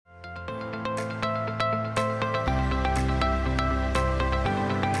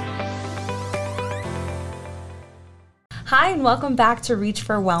Hi, and welcome back to Reach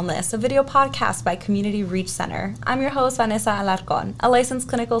for Wellness, a video podcast by Community Reach Center. I'm your host, Vanessa Alarcon, a licensed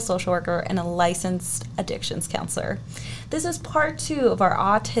clinical social worker and a licensed addictions counselor. This is part 2 of our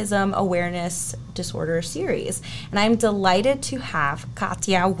Autism Awareness Disorder series, and I'm delighted to have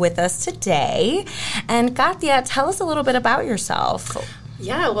Katya with us today. And Katya, tell us a little bit about yourself.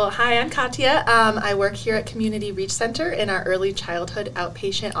 Yeah, well, hi, I'm Katya. I work here at Community Reach Center in our early childhood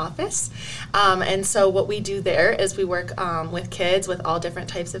outpatient office. And so what we do there is we work with kids with all different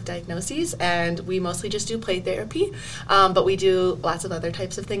types of diagnoses, and we mostly just do play therapy, but we do lots of other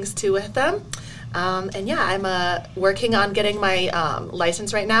types of things too with them. And yeah, I'm working on getting my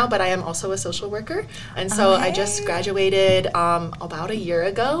license right now, but I am also a social worker. And so I just graduated about a year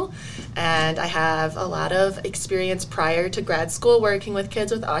ago, and I have a lot of experience prior to grad school working with kids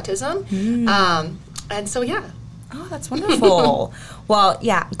with autism. And so, yeah. Oh, that's wonderful. Well,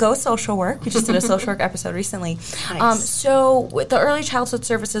 yeah, go social work. We just did a social work episode recently. Nice. So with the early childhood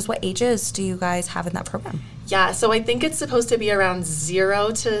services, what ages do you guys have in that program? Yeah, so I think it's supposed to be around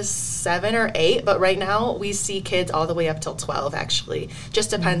 0 to 7 or 8, but right now we see kids all the way up till 12, actually. Just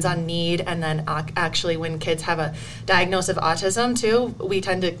depends on need, and then actually when kids have a diagnosis of autism, too, we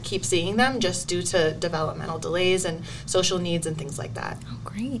tend to keep seeing them just due to developmental delays and social needs and things like that. Oh,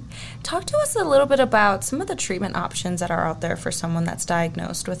 great. Talk to us a little bit about some of the treatment options that are out there for someone that's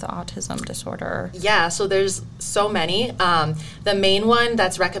diagnosed with autism disorder. Yeah, so there's so many. The main one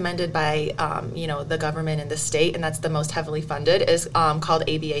that's recommended by, the government and the state, and that's the most heavily funded, is called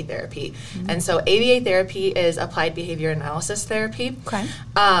ABA therapy. And so ABA therapy is applied behavior analysis therapy. Okay.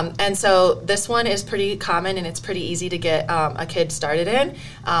 And so this one is pretty common, and it's pretty easy to get a kid started in.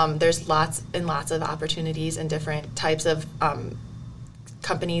 There's lots and lots of opportunities and different types of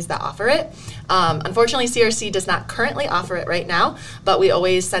companies that offer it. Unfortunately, CRC does not currently offer it right now, but we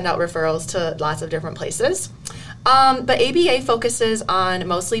always send out referrals to lots of different places. But ABA focuses on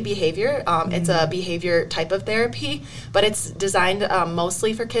mostly behavior. It's a behavior type of therapy, but it's designed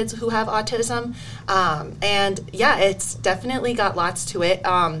mostly for kids who have autism. And yeah, it's definitely got lots to it.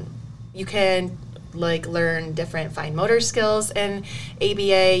 You can learn different fine motor skills in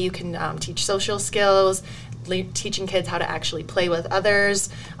ABA. You can teach social skills, teaching kids how to actually play with others,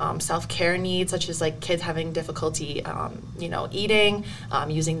 self-care needs such as kids having difficulty eating,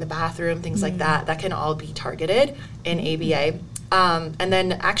 using the bathroom, things like that can all be targeted in ABA. And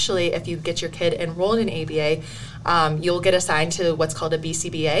then actually if you get your kid enrolled in ABA, you'll get assigned to what's called a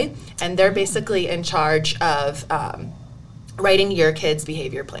BCBA, and they're basically in charge of writing your kid's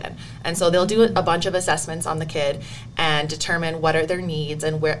behavior plan. And so they'll do a bunch of assessments on the kid and determine what are their needs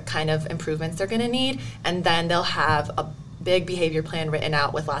and what kind of improvements they're going to need. And then they'll have a big behavior plan written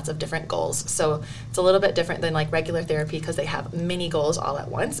out with lots of different goals. So it's a little bit different than regular therapy because they have many goals all at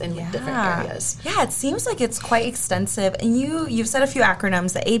once in different areas. Yeah, it seems like it's quite extensive. And you've said a few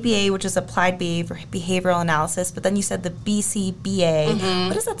acronyms, the ABA, which is Applied Behavioral Analysis, but then you said the BCBA.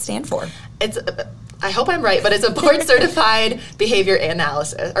 What does that stand for? I hope I'm right, but it's a board-certified behavior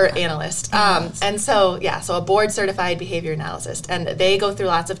analyst. And so a board-certified behavior analyst. And they go through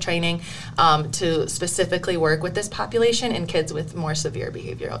lots of training to specifically work with this population and kids with more severe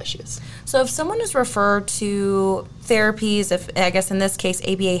behavioral issues. So if someone is referred to therapies, I guess in this case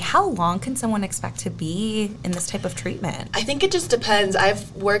ABA, how long can someone expect to be in this type of treatment? I think it just depends.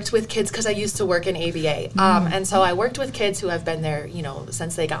 I've worked with kids because I used to work in ABA. And so I worked with kids who have been there,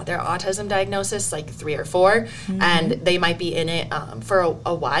 since they got their autism diagnosis, 3 or 4, and they might be in it for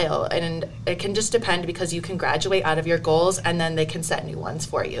a while. And it can just depend because you can graduate out of your goals and then they can set new ones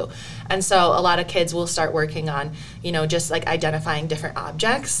for you. And so a lot of kids will start working on, just identifying different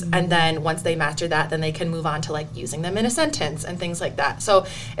objects. And then once they master that, then they can move on to using them in a sentence and things like that. So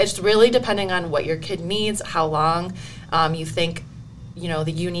it's really depending on what your kid needs, how long you think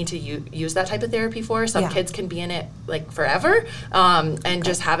that you need to use that type of therapy for. Some kids can be in it forever and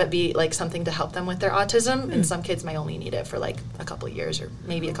just have it be something to help them with their autism, and some kids might only need it for a couple of years or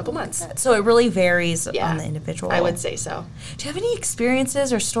maybe a couple months. So it really varies on the individual. I would say so. Do you have any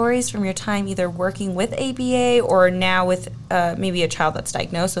experiences or stories from your time either working with ABA or now with maybe a child that's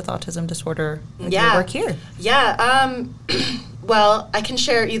diagnosed with autism disorder with your work here? Yeah. Well, I can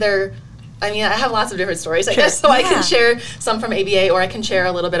share I have lots of different stories, I guess, so I can share some from ABA, or I can share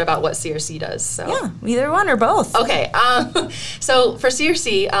a little bit about what CRC does. So. Yeah, either one or both. Okay, so for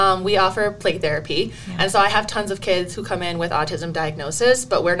CRC, we offer play therapy, and so I have tons of kids who come in with autism diagnosis,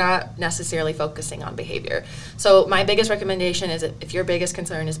 but we're not necessarily focusing on behavior. So my biggest recommendation is that if your biggest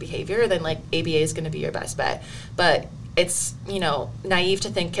concern is behavior, then ABA is going to be your best bet. But it's, naive to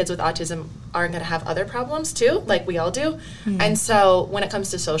think kids with autism aren't going to have other problems too, like we all do. And so when it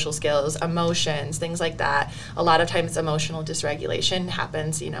comes to social skills, emotions, things like that, a lot of times emotional dysregulation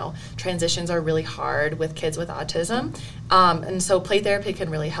happens. Transitions are really hard with kids with autism. And so play therapy can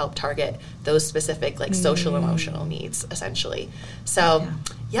really help target those specific like social emotional needs, essentially. So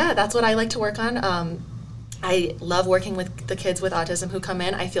yeah, that's what I like to work on. I love working with the kids with autism who come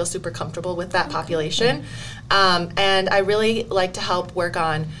in. I feel super comfortable with that population. And I really like to help work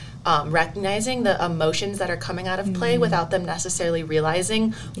on recognizing the emotions that are coming out of play without them necessarily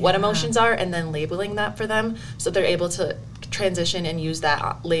realizing what emotions are, and then labeling that for them so they're able to transition and use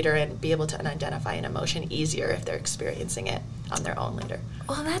that later and be able to identify an emotion easier if they're experiencing it on their own later.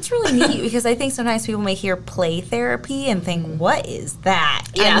 Well, that's really neat because I think sometimes people may hear play therapy and think, what is that?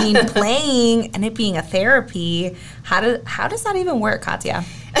 Yeah. I mean, playing and it being a therapy, how does that even work, Katya?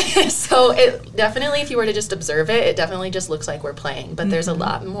 So it definitely, if you were to just observe it, it definitely just looks like we're playing, but there's a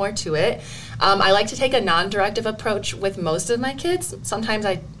lot more to it. I like to take a non-directive approach with most of my kids. Sometimes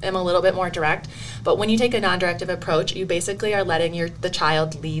I am a little bit more direct, but when you take a non-directive approach, you basically are letting the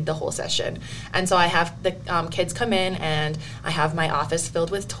child lead the whole session. And so I have the kids come in, and I have my office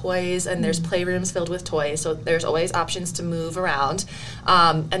filled with toys, and there's playrooms filled with toys, so there's always options to move around.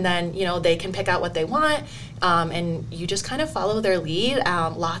 And then, they can pick out what they want, and you just kind of follow their lead.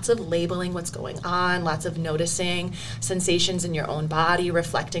 Lots of labeling what's going on, lots of noticing sensations in your own body,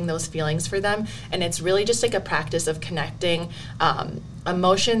 reflecting those feelings for them. And it's really just like a practice of connecting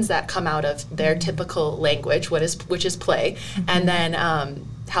emotions that come out of their typical language, which is play, and then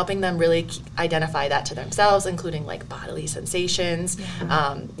helping them really identify that to themselves, including like bodily sensations,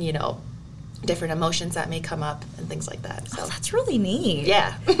 different emotions that may come up and things like that. So that's really neat.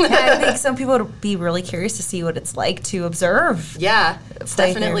 Yeah. I think some people would be really curious to see what it's like to observe. Yeah, it's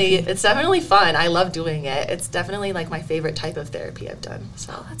definitely fun. I love doing it. It's definitely like my favorite type of therapy I've done.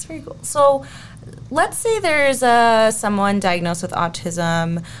 So that's very cool. So let's say there's someone diagnosed with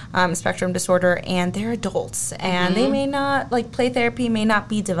autism spectrum disorder, and they're adults, and they may not, like, play therapy may not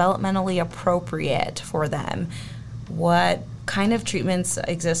be developmentally appropriate for them. What kind of treatments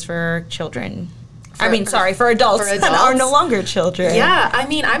exist for children? For adults that are no longer children. Yeah,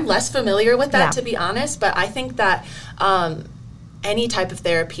 I'm less familiar with that, to be honest, but I think that any type of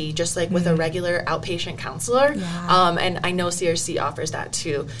therapy, just like with a regular outpatient counselor, and I know CRC offers that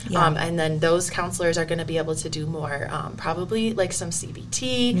too, and then those counselors are going to be able to do more, probably like some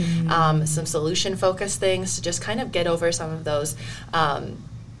CBT, some solution-focused things to just kind of get over some of those,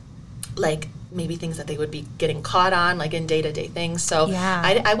 like maybe things that they would be getting caught on, like in day-to-day things. So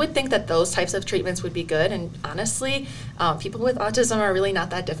I would think that those types of treatments would be good. And honestly, people with autism are really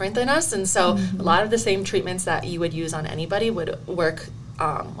not that different than us. And so a lot of the same treatments that you would use on anybody would work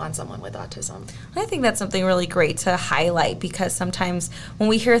on someone with autism. I think that's something really great to highlight, because sometimes when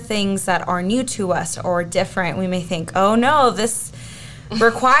we hear things that are new to us or different, we may think, oh no, this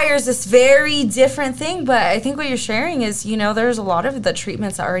requires this very different thing. But I think what you're sharing is, there's a lot of the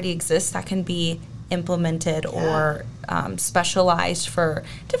treatments that already exist that can be implemented or specialized for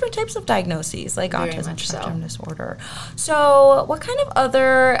different types of diagnoses, like very autism spectrum disorder. So what kind of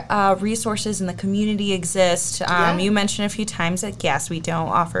other resources in the community exist? You mentioned a few times that, yes, we don't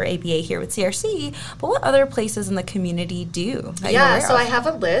offer ABA here with CRC, but what other places in the community do? So I have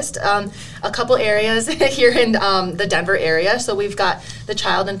a list. A couple areas here in the Denver area. So we've got the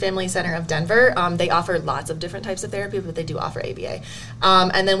Child and Family Center of Denver. They offer lots of different types of therapy, but they do offer ABA.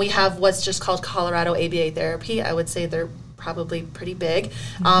 And then we have what's just called Colorado ABA Therapy. I would say they're probably pretty big.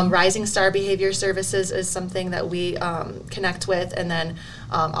 Rising Star Behavior Services is something that we connect with, and then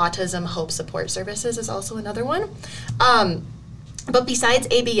Autism Hope Support Services is also another one. But besides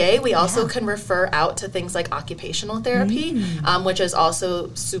ABA, we also can refer out to things like occupational therapy, which is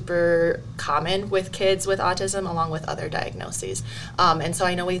also super common with kids with autism, along with other diagnoses. And so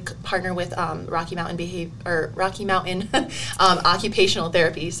I know we partner with Rocky Mountain Occupational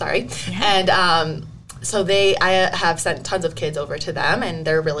Therapy, and so I have sent tons of kids over to them, and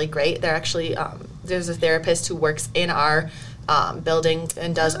they're really great. They're actually there's a therapist who works in our building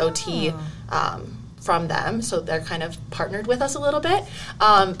and does OT. From them, so they're kind of partnered with us a little bit.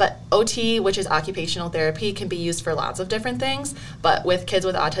 But OT, which is occupational therapy, can be used for lots of different things, but with kids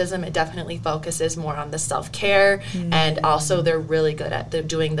with autism, it definitely focuses more on the self-care, and also they're really good at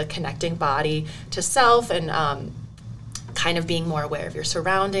doing the connecting body to self, and kind of being more aware of your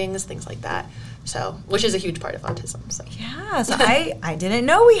surroundings, things like that. So, which is a huge part of autism. So I didn't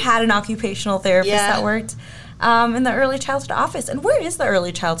know we had an occupational therapist that worked in the early childhood office. And where is the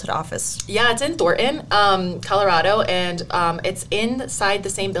early childhood office? Yeah, it's in Thornton, Colorado, and it's inside the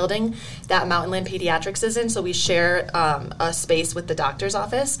same building that Mountain Land Pediatrics is in, so we share a space with the doctor's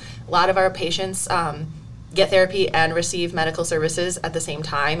office. A lot of our patients get therapy and receive medical services at the same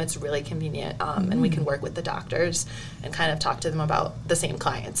time. It's really convenient, and we can work with the doctors and kind of talk to them about the same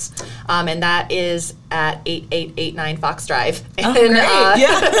clients. And that is at 8889 Fox Drive. And, great.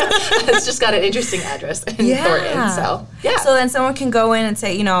 Yeah. it's just got an interesting address in Thornton. So, yeah. So then someone can go in and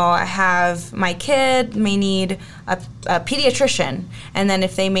say, I have my kid may need a pediatrician, and then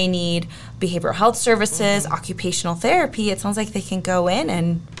if they may need behavioral health services, occupational therapy, it sounds like they can go in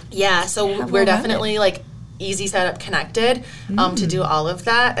and so we're definitely easy setup connected to do all of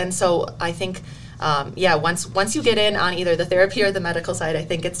that. And so I think once you get in on either the therapy or the medical side, I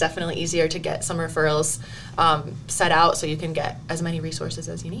think it's definitely easier to get some referrals set out so you can get as many resources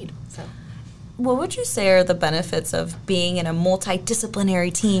as you need. So what would you say are the benefits of being in a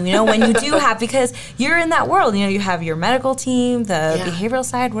multidisciplinary team, when you do have, because you're in that world, you have your medical team, the behavioral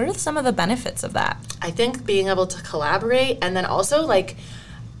side. What are some of the benefits of that? I think being able to collaborate, and then also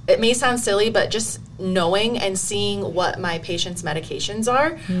it may sound silly, but just knowing and seeing what my patients' medications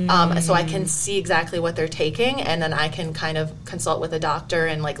are, so I can see exactly what they're taking, and then I can kind of consult with a doctor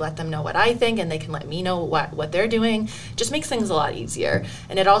and let them know what I think, and they can let me know what they're doing. Just makes things a lot easier,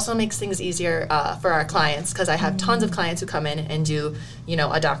 and it also makes things easier for our clients, because I have tons of clients who come in and do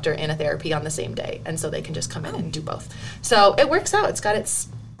a doctor and a therapy on the same day, and so they can just come in and do both. So it works out. It's got its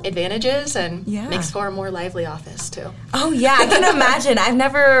advantages and makes for a more lively office too. Oh yeah, I can imagine. I've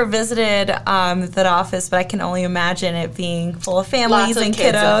never visited that office, but I can only imagine it being full of families and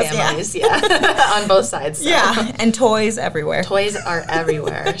kids kiddos. And families, on both sides. So. Yeah, and toys everywhere. Toys are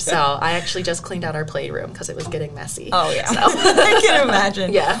everywhere. So I actually just cleaned out our playroom because it was getting messy. Oh yeah, so. I can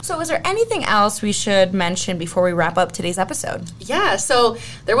imagine. Yeah. So is there anything else we should mention before we wrap up today's episode? Yeah. So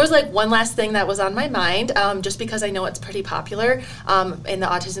there was one last thing that was on my mind, just because I know it's pretty popular in the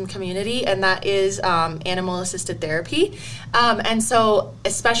autism community, and that is animal-assisted therapy. And so,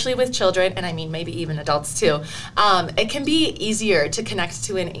 especially with children, and I mean maybe even adults too, it can be easier to connect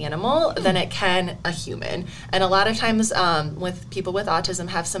to an animal than it can a human. And a lot of times with people with autism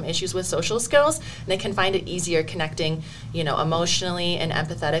have some issues with social skills, and they can find it easier connecting, emotionally and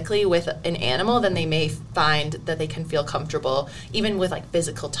empathetically with an animal than they may find that they can feel comfortable, even with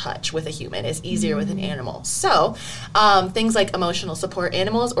physical touch with a human is easier with an animal. So things like emotional support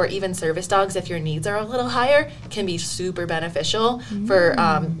animals, or even service dogs, if your needs are a little higher, can be super beneficial for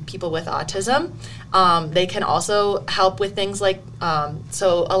people with autism. They can also help with things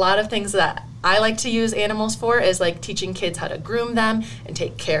so a lot of things that I like to use animals for is teaching kids how to groom them and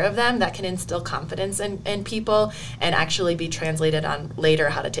take care of them. That can instill confidence in people and actually be translated on later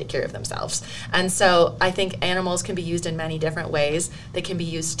how to take care of themselves. And so I think animals can be used in many different ways. They can be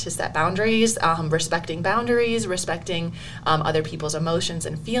used to set boundaries, respecting other people's emotions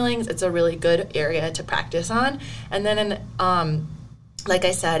and feelings. It's a really good area to practice on. And then like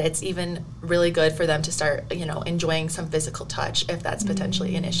I said, it's even really good for them to start, enjoying some physical touch if that's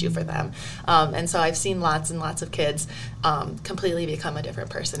potentially an issue for them. And so I've seen lots and lots of kids completely become a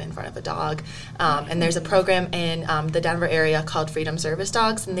different person in front of a dog. And there's a program in the Denver area called Freedom Service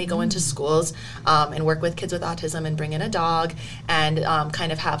Dogs, and they go into schools and work with kids with autism and bring in a dog and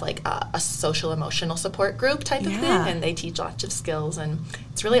kind of have a social emotional support group type of thing. And they teach lots of skills, and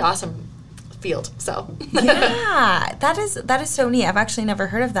it's really awesome field. So yeah, that is so neat. I've actually never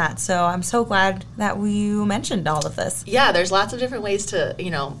heard of that, so I'm so glad that you mentioned all of this. Yeah, there's lots of different ways to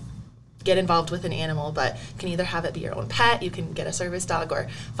get involved with an animal, but you can either have it be your own pet, you can get a service dog, or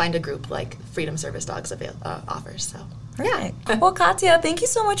find a group like Freedom Service Dogs offers. So right. Well, Katya, thank you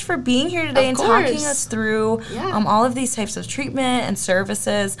so much for being here today and talking us through all of these types of treatment and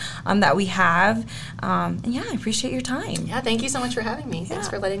services that we have. And I appreciate your time. Yeah, thank you so much for having me. Thanks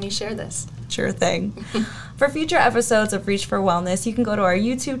for letting me share this. Sure thing. For future episodes of Reach for Wellness, you can go to our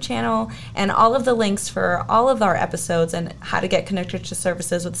YouTube channel, and all of the links for all of our episodes and how to get connected to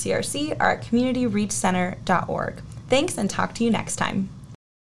services with CRC are at communityreachcenter.org. Thanks, and talk to you next time.